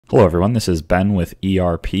Hello everyone, this is Ben with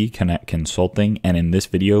ERP Connect Consulting, and in this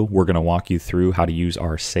video we're going to walk you through how to use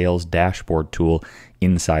our sales dashboard tool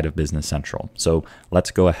inside of Business Central. So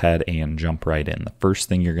let's go ahead and jump right in. The first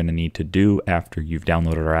thing you're going to need to do after you've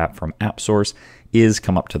downloaded our app from AppSource is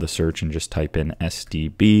come up to the search and just type in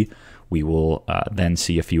SDB. We will then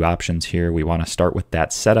see a few options here. We want to start with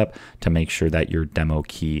that setup to make sure that your demo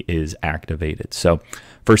key is activated. So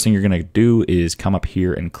first thing you're going to do is come up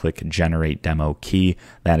here and click Generate Demo Key.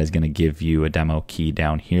 That is going to give you a demo key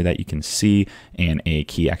down here that you can see and a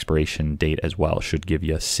key expiration date as well. Should give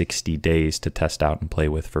you 60 days to test out and play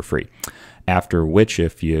with for free. After which,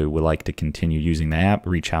 if you would like to continue using the app,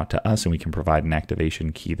 reach out to us and we can provide an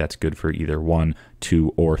activation key that's good for either 1,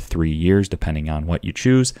 2, or 3 years, depending on what you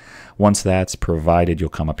choose. Once that's provided, you'll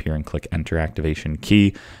come up here and click Enter Activation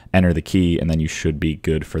Key, enter the key, and then you should be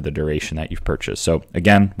good for the duration that you've purchased. So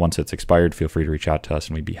again, once it's expired, feel free to reach out to us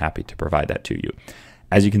and we'd be happy to provide that to you.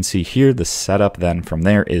 As you can see here, the setup then from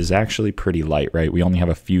there is actually pretty light, right? We only have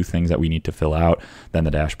a few things that we need to fill out, then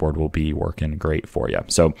the dashboard will be working great for you.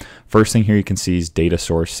 So first thing here you can see is data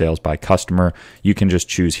source sales by customer. You can just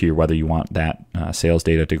choose here whether you want that sales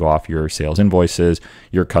data to go off your sales invoices,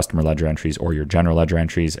 your customer ledger entries, or your general ledger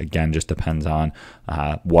entries. Again, just depends on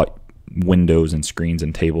what windows and screens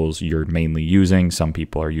and tables you're mainly using. Some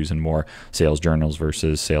people are using more sales journals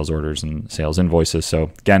versus sales orders and sales invoices.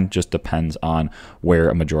 So again, just depends on where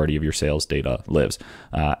a majority of your sales data lives.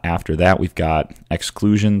 After that, we've got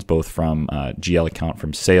exclusions both from GL account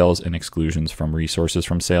from sales and exclusions from resources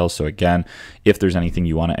from sales. So again, if there's anything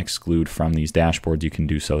you want to exclude from these dashboards, you can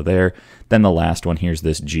do so there. Then the last one here is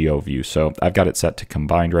this Geo view. So I've got it set to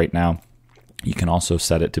combined right now. You can also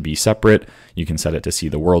set it to be separate. You can set it to see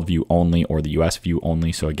the world view only or the US view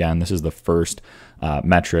only. So again, this is the first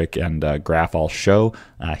metric and graph I'll show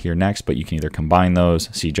here next, but you can either combine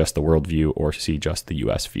those, see just the world view, or see just the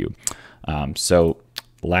US view. So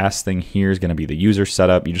last thing here is going to be the user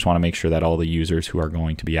setup. You just want to make sure that all the users who are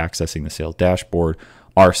going to be accessing the sales dashboard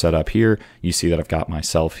are set up here. You see that I've got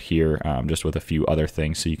myself here just with a few other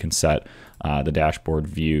things. So you can set the dashboard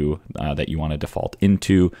view that you want to default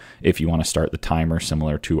into. If you want to start the timer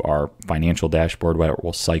similar to our financial dashboard, where it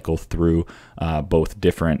will cycle through both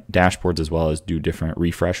different dashboards as well as do different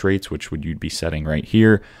refresh rates, which you'd be setting right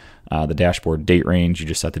here. The dashboard date range, you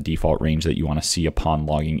just set the default range that you want to see upon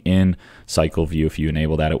logging in. Cycle view, if you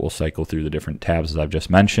enable that, it will cycle through the different tabs as I've just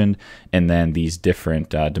mentioned. And then these different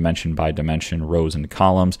dimension by dimension rows and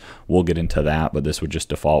columns, we'll get into that, but this would just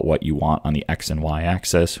default what you want on the X and Y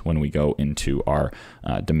axis when we go into our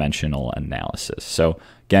dimensional analysis. So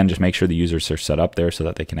again, just make sure the users are set up there so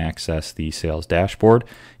that they can access the sales dashboard,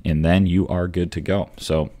 and then you are good to go.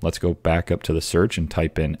 So let's go back up to the search and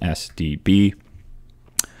type in SDB.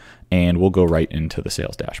 And we'll go right into the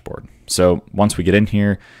sales dashboard. So once we get in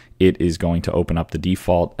here, it is going to open up the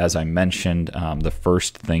default. As I mentioned, the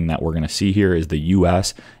first thing that we're going to see here is the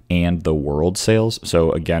US and the world sales.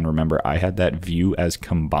 So again, remember, I had that view as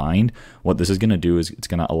combined. What this is going to do is it's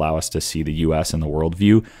going to allow us to see the US and the world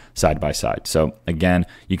view side by side. So again,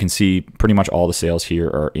 you can see pretty much all the sales here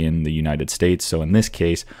are in the United States. So in this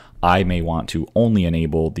case, I may want to only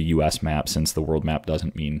enable the US map since the world map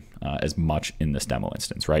doesn't mean as much in this demo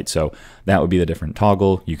instance, right? So that would be the different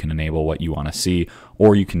toggle. You can enable what you want to see,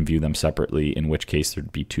 or you can view them separately, in which case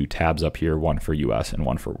there'd be 2 tabs up here, one for US and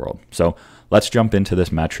one for world. So let's jump into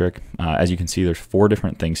this metric. As you can see, there's 4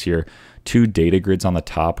 different things here. 2 data grids on the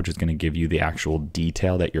top, which is going to give you the actual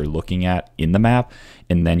detail that you're looking at in the map.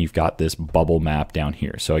 And then you've got this bubble map down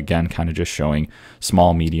here. So again, kind of just showing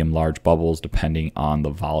small, medium, large bubbles depending on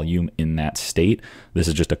the volume in that state. This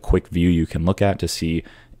is just a quick view you can look at to see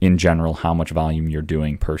in general how much volume you're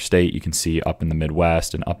doing per state. You can see up in the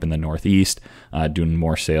Midwest and up in the Northeast doing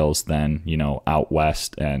more sales than, you know, out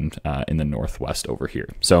west and in the Northwest over here.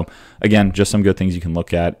 So again, just some good things you can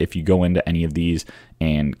look at. If you go into any of these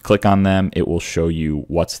and click on them, it will show you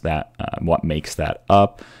what makes that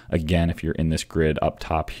up. Again, if you're in this grid up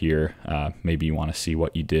top here, maybe you want to see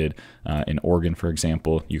what you did in Oregon, for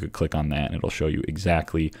example, you could click on that and it'll show you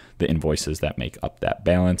exactly the invoices that make up that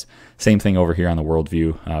balance. Same thing over here on the world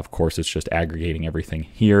view. Of course, it's just aggregating everything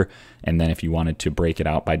here. And then if you wanted to break it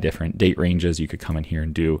out by different date ranges, you could come in here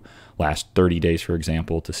and do last 30 days, for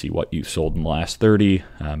example, to see what you sold in the last 30.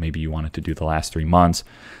 Maybe you wanted to do the last 3 months.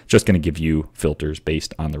 It's just going to give you filters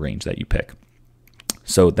based on the range that you pick.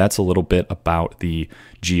 So that's a little bit about the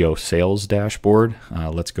Geo Sales dashboard.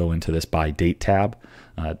 Let's go into this by date tab.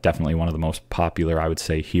 Definitely one of the most popular, I would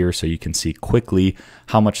say, here. So you can see quickly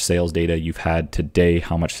how much sales data you've had today,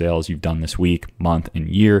 how much sales you've done this week, month, and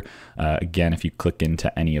year. Again, if you click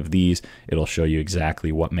into any of these, it'll show you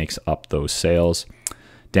exactly what makes up those sales.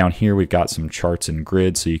 Down here, we've got some charts and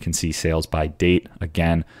grids, so you can see sales by date.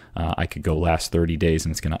 Again, I could go last 30 days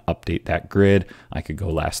and it's going to update that grid. I could go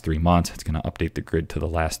last 3 months. It's going to update the grid to the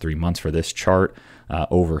last 3 months for this chart.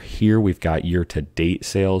 Over here, we've got year-to-date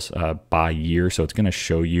sales by year, so it's going to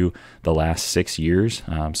show you the last 6 years,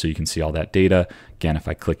 so you can see all that data. Again, if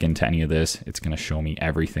I click into any of this, it's going to show me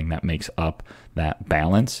everything that makes up that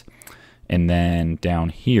balance. And then down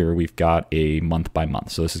here, we've got a month by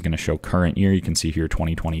month. So this is going to show current year. You can see here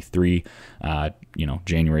 2023,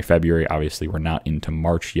 January, February. Obviously, we're not into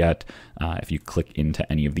March yet. If you click into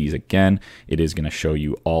any of these again, it is going to show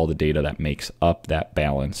you all the data that makes up that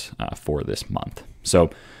balance for this month. So a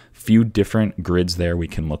few different grids there we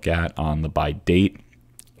can look at on the by date.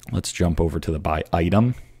 Let's jump over to the by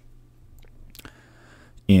item.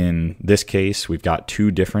 In this case, we've got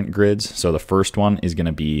 2 different grids. So the first one is going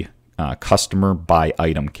to be customer by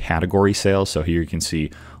item category sales. So here you can see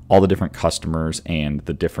all the different customers and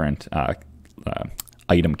the different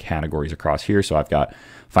item categories across here. So I've got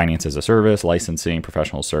finance as a service, licensing,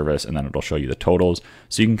 professional service, and then it'll show you the totals.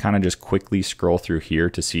 So you can kind of just quickly scroll through here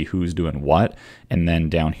to see who's doing what. And then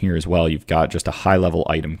down here as well, you've got just a high level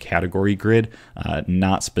item category grid,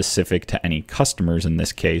 not specific to any customers in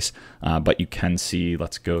this case, but you can see,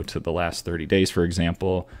 let's go to the last 30 days, for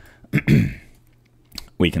example.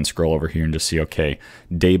 We can scroll over here and just see, okay,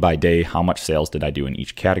 day by day, how much sales did I do in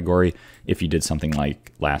each category? If you did something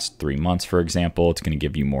like last 3 months, for example, it's going to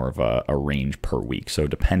give you more of a range per week. So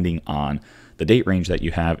depending on the date range that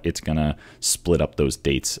you have, it's going to split up those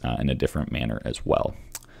dates in a different manner as well.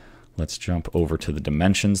 Let's jump over to the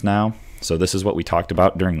dimensions now. So this is what we talked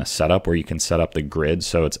about during the setup, where you can set up the grid.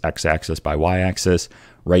 So it's x-axis by y-axis.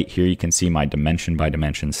 Right here, you can see my dimension by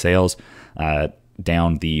dimension sales.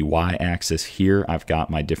 Down the y-axis here, I've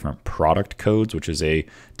got my different product codes, which is a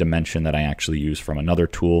dimension that I actually use from another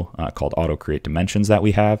tool called Auto Create Dimensions that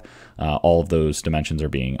we have. All of those dimensions are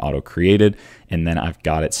being auto-created, and then I've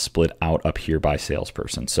got it split out up here by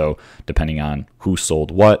salesperson. So depending on who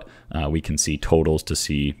sold what, we can see totals to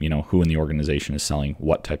see, who in the organization is selling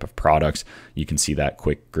what type of products. You can see that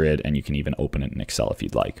quick grid, and you can even open it in Excel if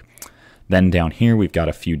you'd like. Then down here, we've got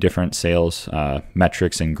a few different sales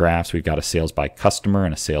metrics and graphs. We've got a sales by customer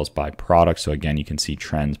and a sales by product. So again, you can see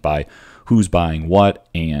trends by who's buying what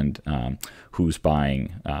and who's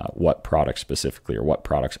buying what products specifically, or what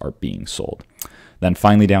products are being sold. Then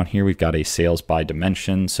finally down here, we've got a sales by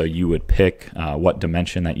dimension. So you would pick what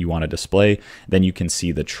dimension that you want to display. Then you can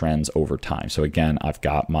see the trends over time. So again, I've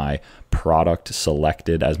got my product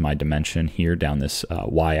selected as my dimension here down this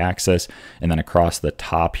y-axis. And then across the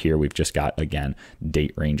top here, we've just got, again,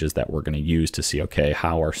 date ranges that we're going to use to see, okay,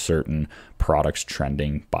 how are certain products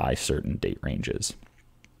trending by certain date ranges.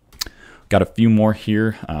 Got a few more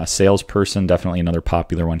here. Salesperson, definitely another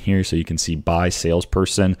popular one here. So you can see by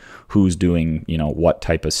salesperson, who's doing, what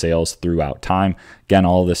type of sales throughout time. Again,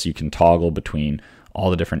 all of this you can toggle between all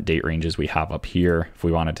the different date ranges we have up here. If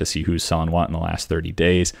we wanted to see who's selling what in the last 30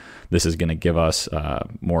 days, this is going to give us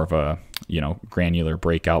more of a, granular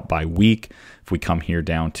breakout by week. If we come here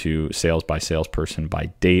down to sales by salesperson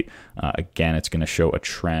by date, again, it's going to show a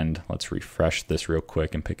trend. Let's refresh this real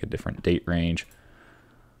quick and pick a different date range.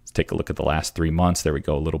 Let's take a look at the last 3 months. There we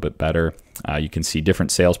go, a little bit better. You can see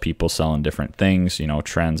different salespeople selling different things,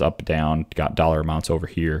 trends up, down, got dollar amounts over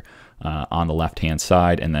here on the left-hand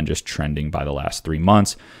side, and then just trending by the last 3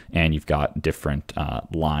 months. And you've got different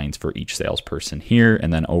lines for each salesperson here.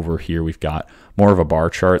 And then over here, we've got more of a bar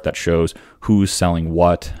chart that shows who's selling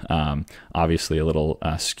what. Obviously a little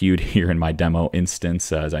skewed here in my demo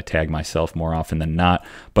instance as I tag myself more often than not.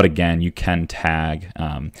 But again, you can tag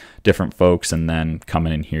different folks, and then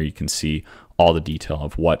coming in here, you can see all the detail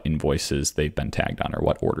of what invoices they've been tagged on or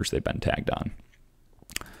what orders they've been tagged on.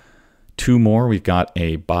 2 more, we've got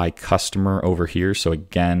a by customer over here. So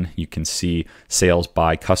again, you can see sales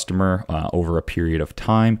by customer over a period of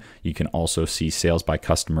time. You can also see sales by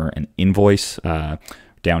customer and invoice.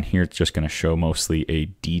 Down here, it's just going to show mostly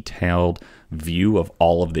a detailed view of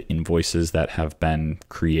all of the invoices that have been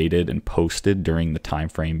created and posted during the time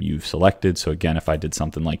frame you've selected. So again, if I did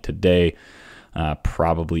something like today,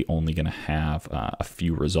 probably only going to have a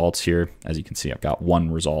few results here. As you can see, I've got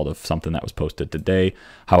 1 result of something that was posted today.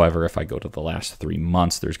 However, if I go to the last 3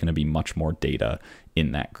 months, there's going to be much more data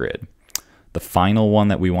in that grid. The final one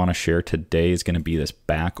that we want to share today is going to be this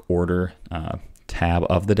back order tab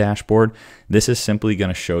of the dashboard. This is simply going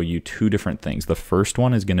to show you 2 different things. The first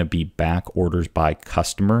one is going to be back orders by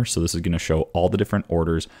customer. So this is going to show all the different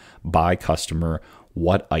orders by customer,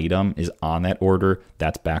 what item is on that order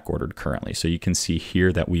that's back ordered currently. So you can see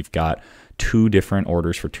here that we've got 2 different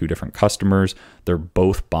orders for 2 different customers. They're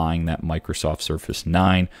both buying that Microsoft Surface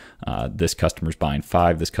 9. This customer's buying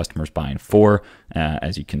 5, this customer's buying 4.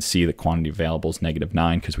 As you can see, the quantity available is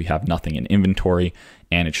 -9 because we have nothing in inventory,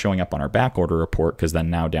 and it's showing up on our back order report because then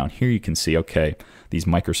now down here you can see, okay, these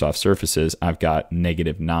Microsoft Surfaces, I've got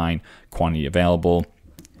 -9 quantity available.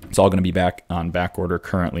 It's all going to be back on back order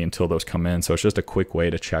currently until those come in. So it's just a quick way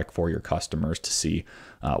to check for your customers to see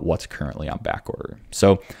what's currently on back order.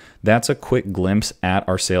 So that's a quick glimpse at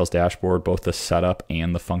our sales dashboard, both the setup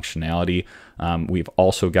and the functionality. We've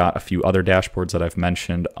also got a few other dashboards that I've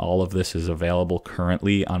mentioned. All of this is available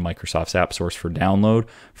currently on Microsoft's App Source for download,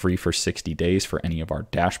 free for 60 days for any of our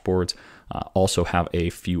dashboards. Also have a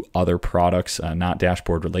few other products, not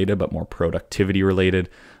dashboard related, but more productivity related.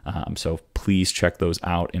 So please check those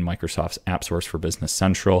out in Microsoft's App Source for Business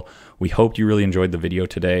Central. We hope you really enjoyed the video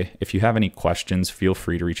today. If you have any questions, feel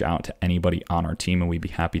free to reach out to anybody on our team and we'd be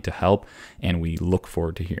happy to help. And we look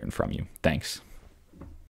forward to hearing from you. Thanks.